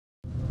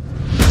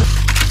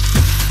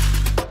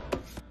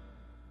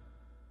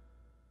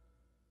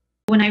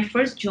when I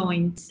first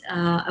joined,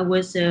 I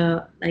was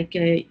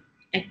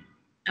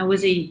I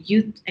was a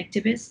youth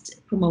activist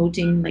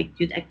promoting like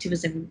youth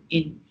activism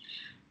in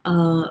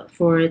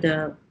for the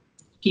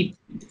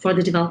for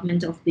the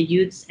development of the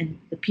youths and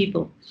the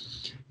people.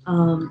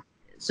 Um,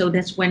 so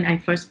that's when I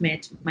first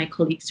met my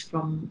colleagues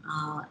from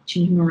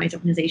Chin Human Rights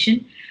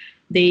Organization.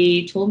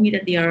 They told me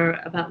that they are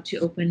about to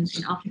open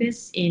an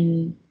office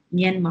in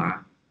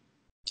Myanmar.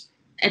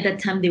 At that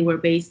time, they were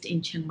based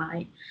in Chiang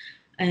Mai,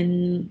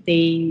 and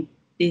they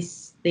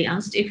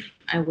asked if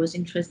I was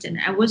interested.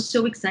 And I was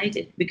so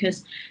excited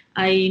because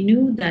I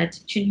knew that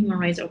Chin Human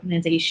Rights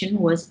Organization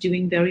was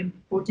doing very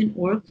important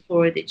work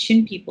for the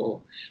Chin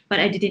people,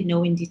 but I didn't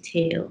know in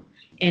detail.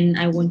 And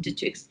I wanted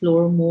to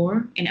explore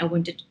more, and I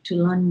wanted to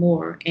learn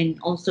more, and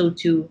also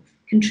to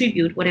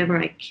contribute whatever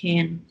I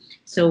can.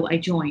 So I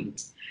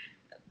joined.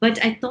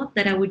 But I thought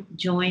that I would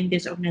join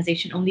this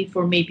organization only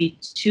for maybe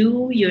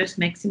 2 years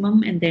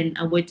maximum, and then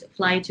I would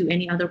fly to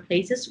any other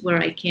places where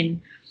I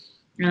can,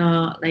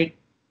 like,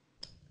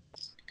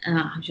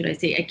 how should I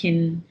say, I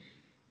can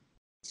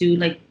do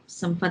like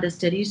some further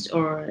studies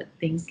or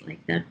things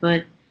like that.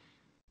 But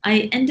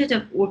I ended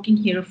up working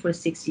here for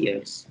 6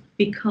 years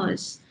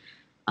because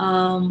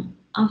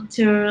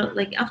after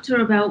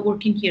about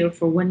working here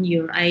for 1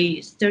 year,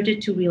 I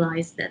started to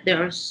realize that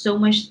there are so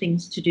much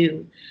things to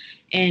do,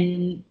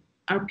 and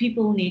our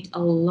people need a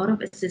lot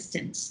of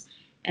assistance.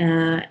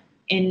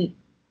 And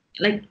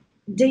like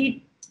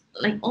they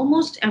like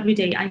almost every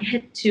day I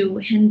had to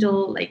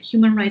handle like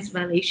human rights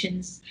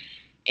violations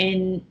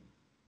and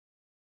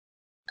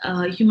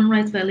human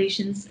rights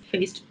violations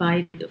faced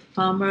by the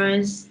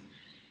farmers,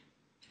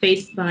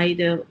 faced by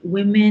the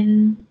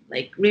women,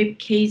 like rape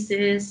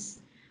cases,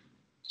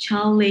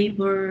 child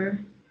labor,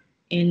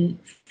 and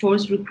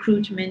forced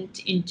recruitment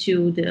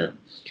into the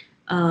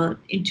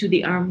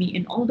army,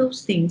 and all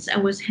those things I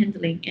was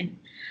handling. And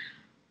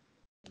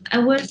I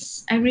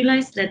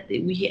realized that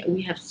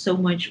we have so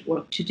much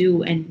work to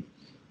do, and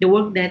the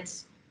work that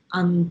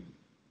I'm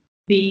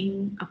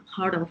being a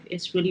part of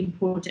is really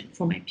important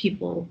for my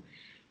people.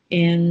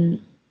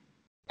 And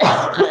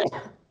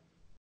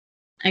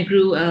I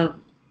grew a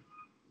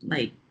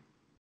like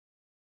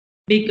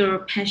bigger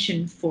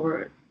passion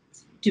for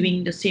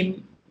doing the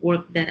same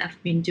work that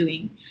I've been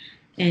doing,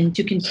 and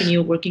to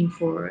continue working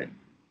for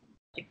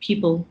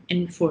people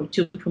and for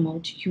to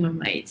promote human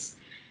rights.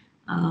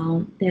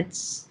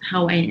 That's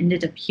how I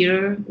ended up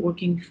here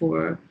working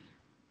for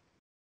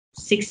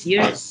 6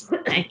 years.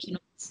 I can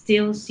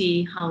still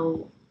see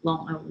how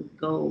long I will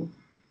go,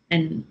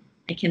 and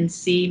I can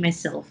see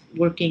myself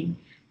working,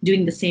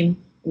 doing the same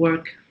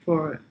work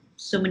for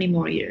so many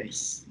more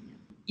years.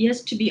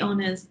 Yes, to be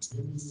honest,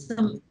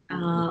 some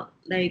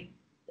like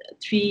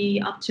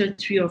after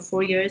 3 or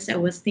 4 years, I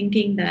was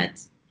thinking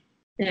that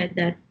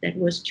that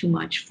was too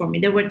much for me.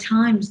 There were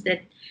times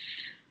that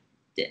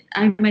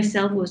I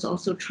myself was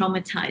also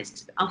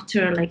traumatized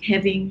after like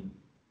having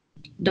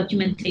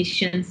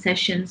documentation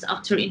sessions,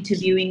 after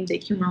interviewing the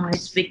human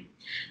rights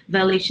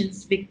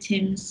violations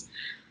victims.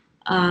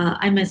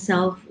 I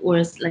myself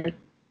was like,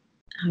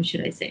 how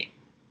should I say,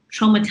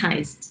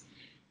 traumatized,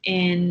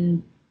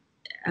 and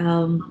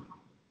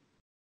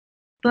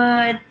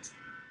but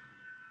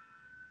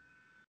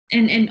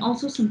and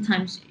also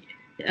sometimes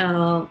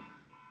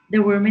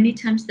there were many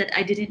times that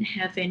I didn't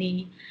have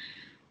any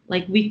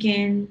like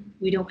weekend.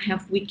 We don't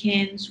have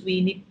weekends.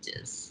 We need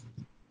this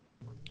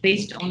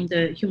based on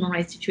the human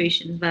rights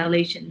situations,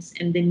 violations,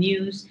 and the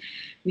news.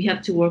 We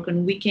have to work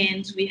on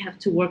weekends. We have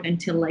to work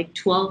until like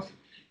 12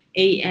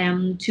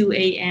 a.m., 2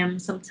 a.m.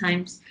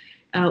 sometimes.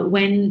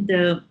 When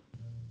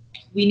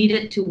we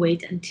needed to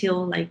wait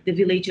until like the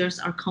villagers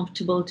are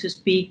comfortable to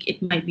speak,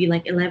 it might be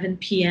like 11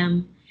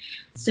 p.m.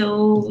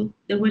 So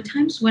there were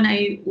times when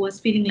I was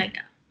feeling like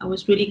I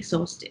was really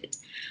exhausted.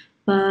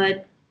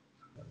 But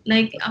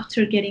like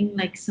after getting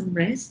like some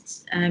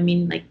rest, I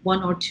mean like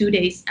 1 or 2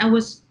 days, I'm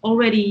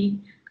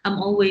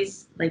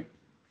always like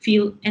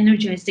feel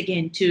energized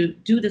again to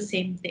do the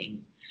same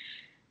thing.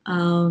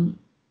 And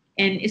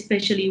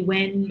especially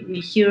when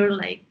I hear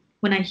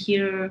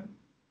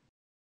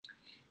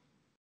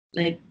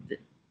like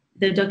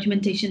the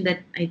documentation that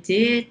I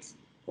did,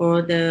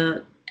 or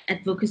the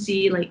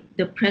advocacy, like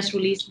the press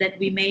release that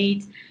we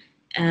made,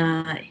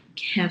 uh,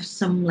 have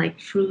some like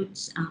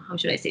fruits, how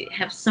should I say,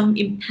 have some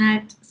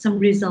impact, some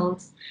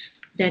results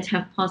that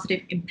have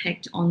positive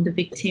impact on the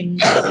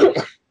victims,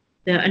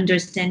 the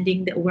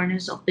understanding, the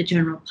awareness of the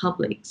general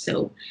public.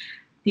 So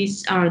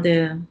these are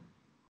the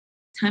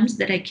times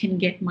that I can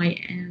get my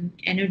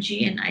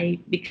energy, and I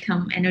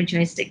become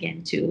energized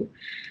again to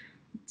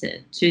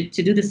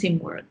do the same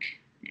work.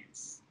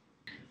 Yes.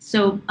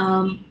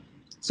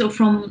 So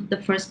from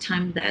the first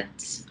time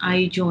that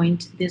I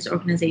joined this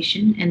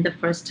organization, and the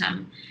first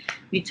time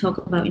we talk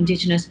about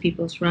indigenous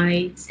people's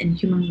rights and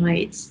human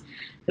rights,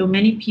 there were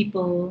many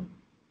people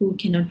who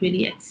cannot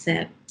really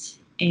accept,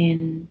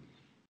 and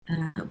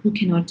who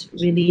cannot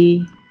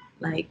really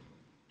like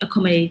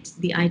accommodate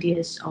the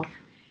ideas of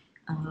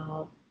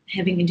uh,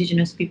 having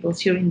indigenous peoples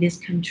here in this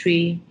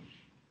country.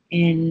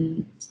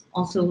 and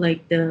also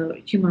like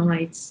the human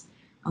rights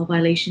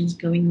violations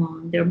going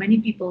on. There are many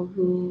people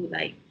who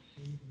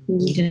who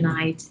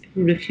denied,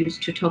 who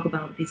refused to talk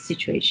about these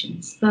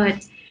situations.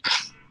 But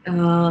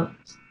uh,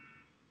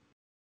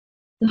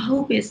 the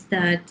hope is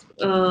that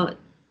the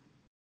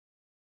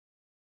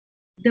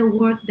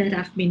work that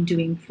I've been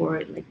doing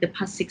for like the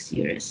past 6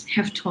 years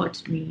have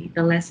taught me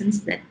the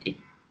lessons that it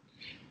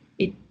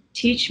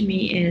teach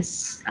me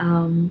is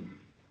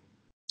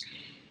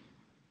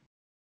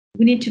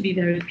we need to be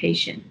very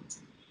patient,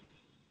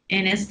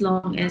 and as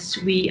long as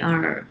we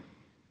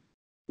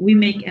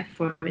make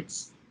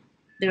efforts,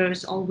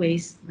 there's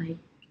always like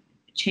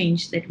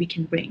change that we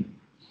can bring.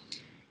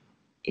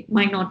 It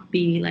might not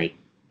be like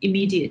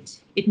immediate,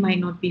 it might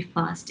not be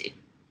fast,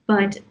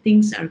 but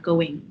things are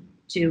going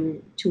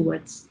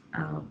towards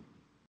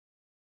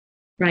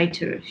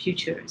brighter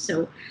future.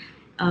 So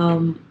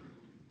um,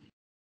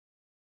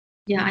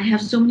 yeah, I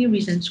have so many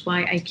reasons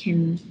why I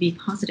can be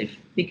positive,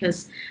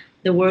 because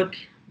the work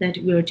that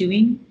we're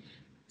doing,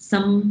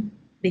 some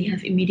they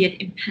have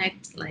immediate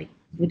impact, like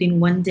within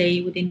 1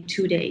 day, within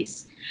 2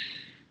 days.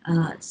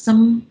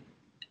 Some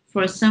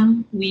For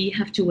some we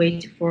have to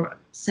wait for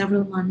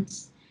several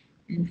months,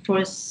 and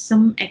for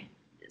some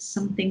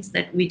things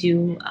that we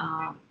do,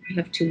 we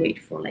have to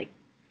wait for like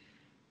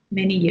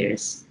many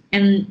years.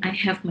 And I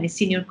have my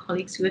senior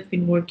colleagues who have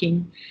been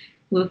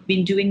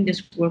doing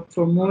this work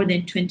for more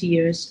than 20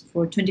 years,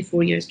 for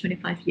 24 years,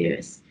 25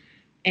 years,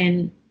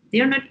 and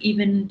they're not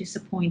even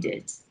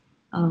disappointed.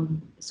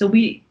 So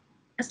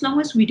as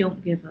long as we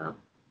don't give up,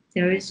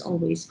 there is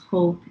always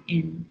hope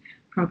and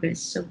progress.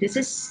 So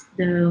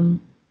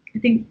I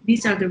think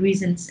these are the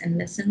reasons and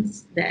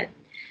lessons that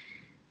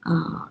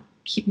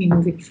keep me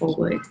moving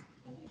forward.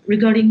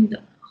 Regarding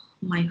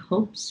my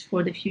hopes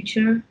for the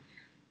future,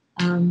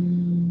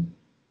 um,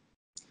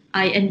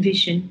 I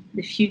envision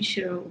the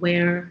future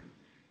where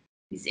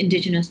these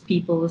indigenous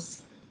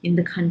peoples in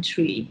the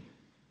country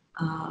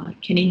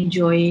can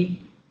enjoy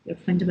their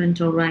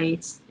fundamental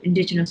rights,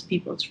 indigenous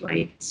peoples'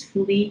 rights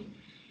fully,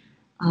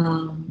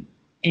 um,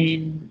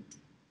 and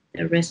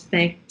the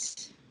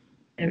respect.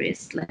 There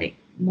is like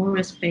more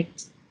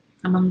respect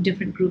among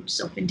different groups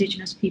of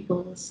indigenous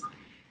peoples,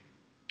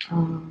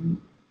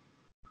 um,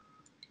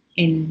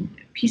 in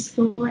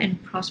peaceful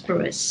and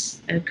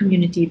prosperous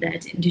community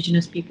that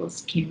indigenous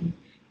peoples can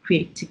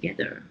create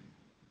together.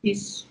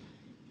 These,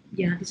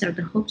 yeah, these are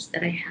the hopes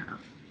that I have.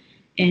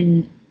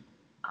 And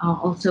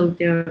also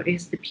there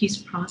is the peace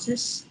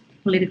process,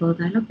 political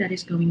dialogue that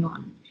is going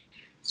on.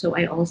 So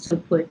I also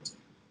put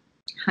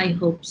high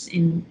hopes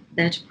in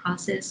that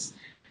process,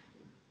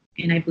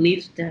 and I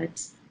believe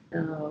that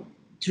the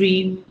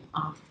dream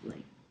of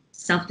like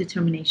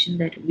self-determination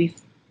that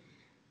we've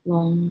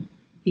long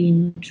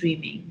been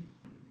dreaming.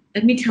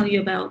 Let me tell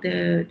you about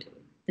the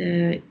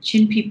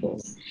Chin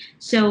people.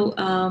 So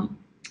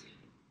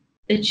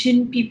the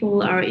Chin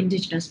people are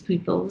indigenous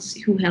peoples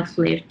who have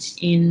lived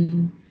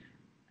in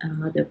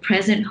the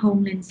present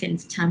homeland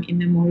since time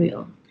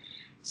immemorial.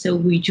 So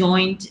we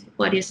joined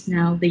what is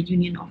now the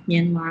Union of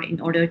Myanmar in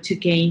order to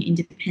gain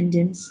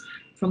independence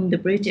from the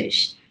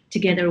British,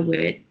 together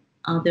with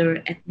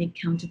other ethnic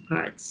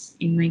counterparts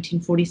in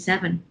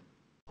 1947.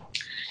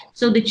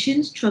 So the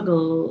Chin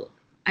struggle,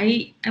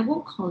 I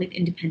won't call it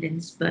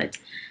independence, but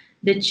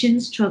the Chin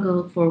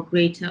struggle for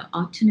greater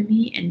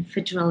autonomy and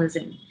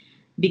federalism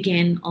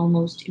began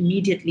almost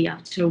immediately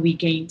after we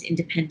gained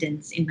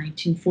independence in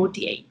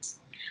 1948.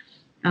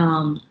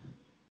 Um,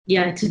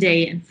 yeah,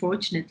 today,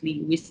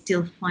 unfortunately, we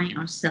still find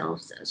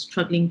ourselves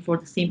struggling for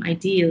the same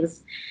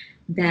ideals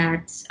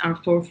that our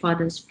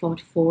forefathers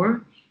fought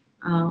for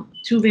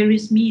through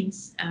various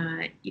means,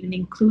 even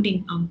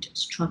including armed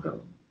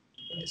struggle.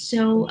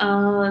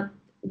 So,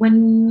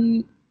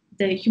 when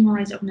the human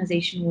rights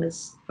organization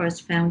was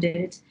first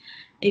founded,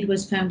 it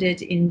was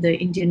founded in the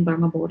Indian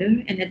Burma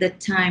border, and at that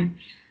time,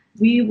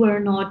 we were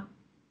not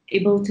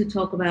able to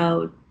talk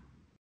about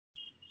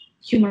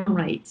human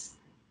rights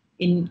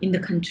in the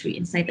country,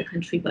 inside the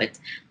country, but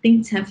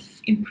things have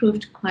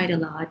improved quite a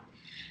lot.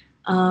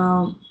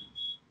 Um,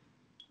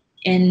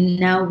 and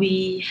now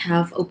we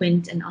have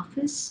opened an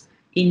office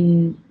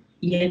in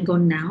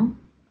Yangon now.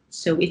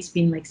 So it's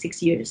been like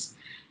 6 years.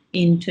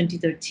 In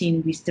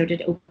 2013, we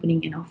started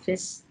opening an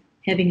office,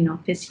 having an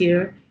office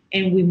here,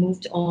 and we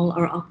moved all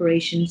our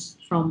operations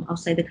from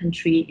outside the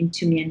country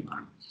into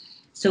Myanmar.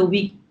 So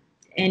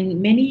and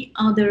many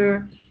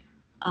other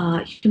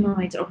human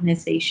rights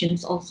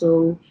organizations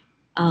also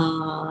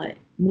uh,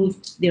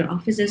 moved their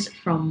offices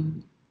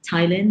from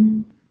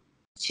Thailand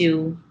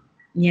to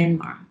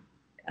Myanmar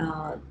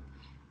uh,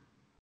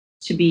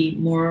 to be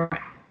more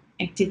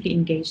actively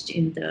engaged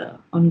in the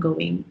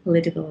ongoing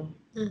political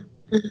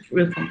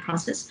reform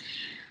process.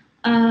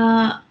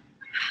 Uh,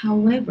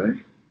 However,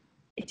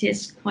 it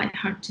is quite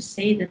hard to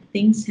say that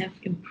things have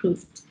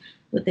improved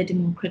with the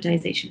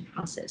democratization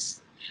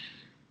process.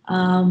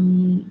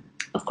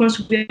 Of course,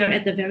 we are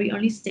at the very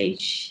early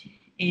stage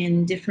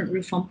in different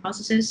reform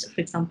processes, for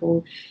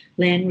example,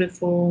 land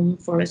reform,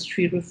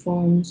 forestry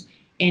reforms,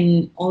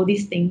 and all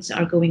these things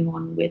are going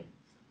on with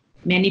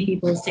Many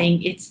people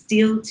saying it's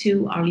still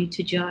too early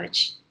to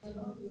judge.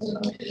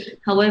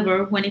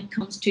 However, when it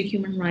comes to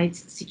human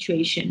rights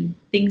situation,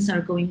 things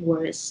are going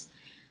worse.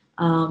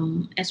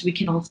 As we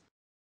can also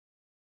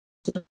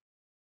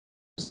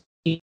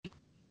see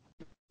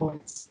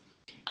reports.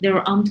 There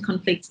are armed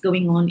conflicts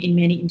going on in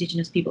many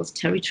indigenous peoples'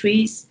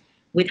 territories,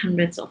 with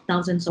hundreds of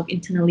thousands of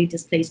internally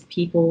displaced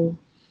people.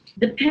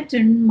 The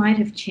pattern might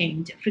have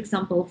changed. For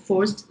example,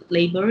 forced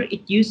labor,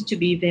 it used to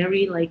be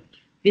very like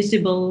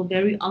visible,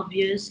 very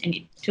obvious, and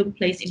it took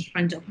place in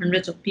front of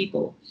hundreds of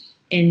people.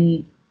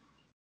 And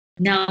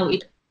now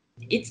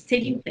it's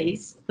taking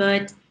place,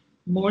 but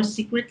more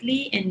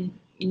secretly and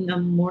in a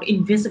more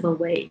invisible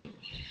way.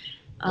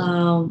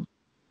 Um,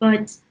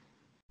 but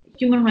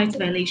human rights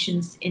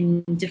violations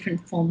in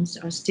different forms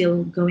are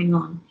still going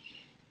on.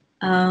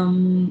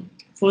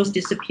 Forced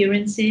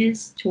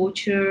disappearances,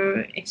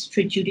 torture,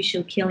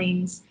 extrajudicial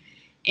killings,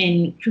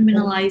 and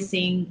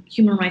criminalizing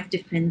human rights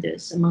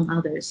defenders, among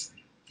others.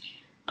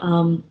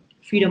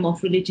 Freedom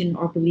of religion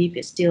or belief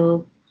is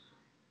still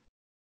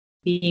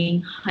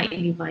being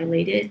highly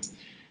violated.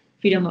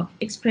 Freedom of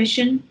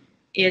expression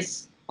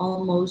is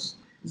almost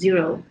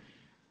zero.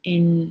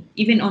 And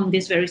even on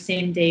this very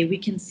same day, we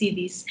can see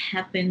this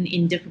happen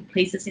in different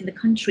places in the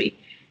country.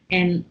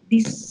 And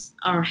these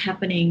are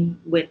happening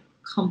with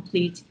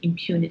complete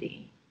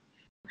impunity.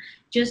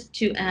 Just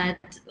to add,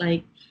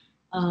 like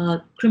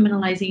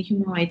criminalizing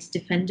human rights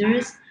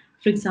defenders,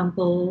 for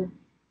example,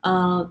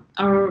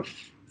 our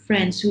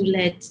friends who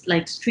led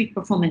like street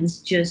performance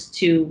just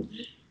to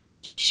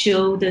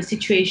show the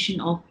situation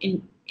of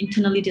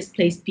internally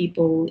displaced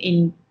people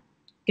in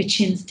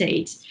Kachin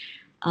state.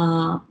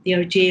 They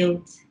are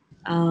jailed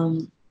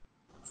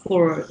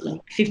for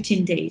like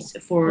 15 days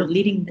for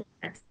leading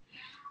that.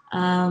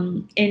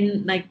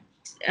 And like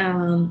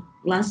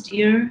last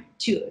year,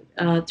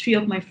 three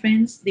of my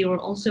friends, they were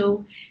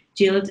also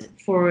jailed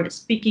for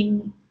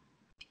speaking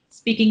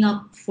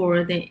up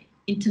for the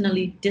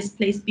internally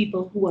displaced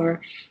people who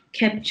are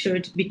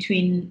captured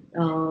between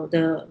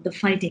the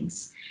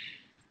fightings.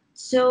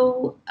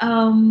 So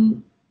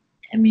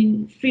I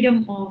mean,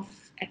 freedom of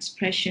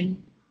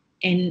expression,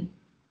 and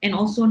and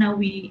also now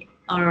we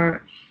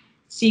are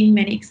seeing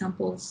many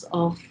examples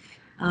of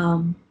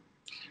um,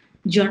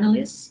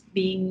 journalists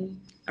being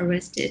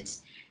arrested.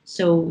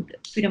 So the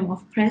freedom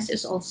of press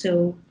is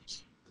also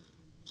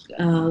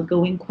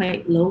going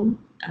quite low.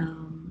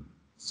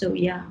 So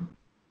yeah,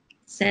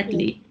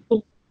 sadly,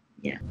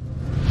 yeah.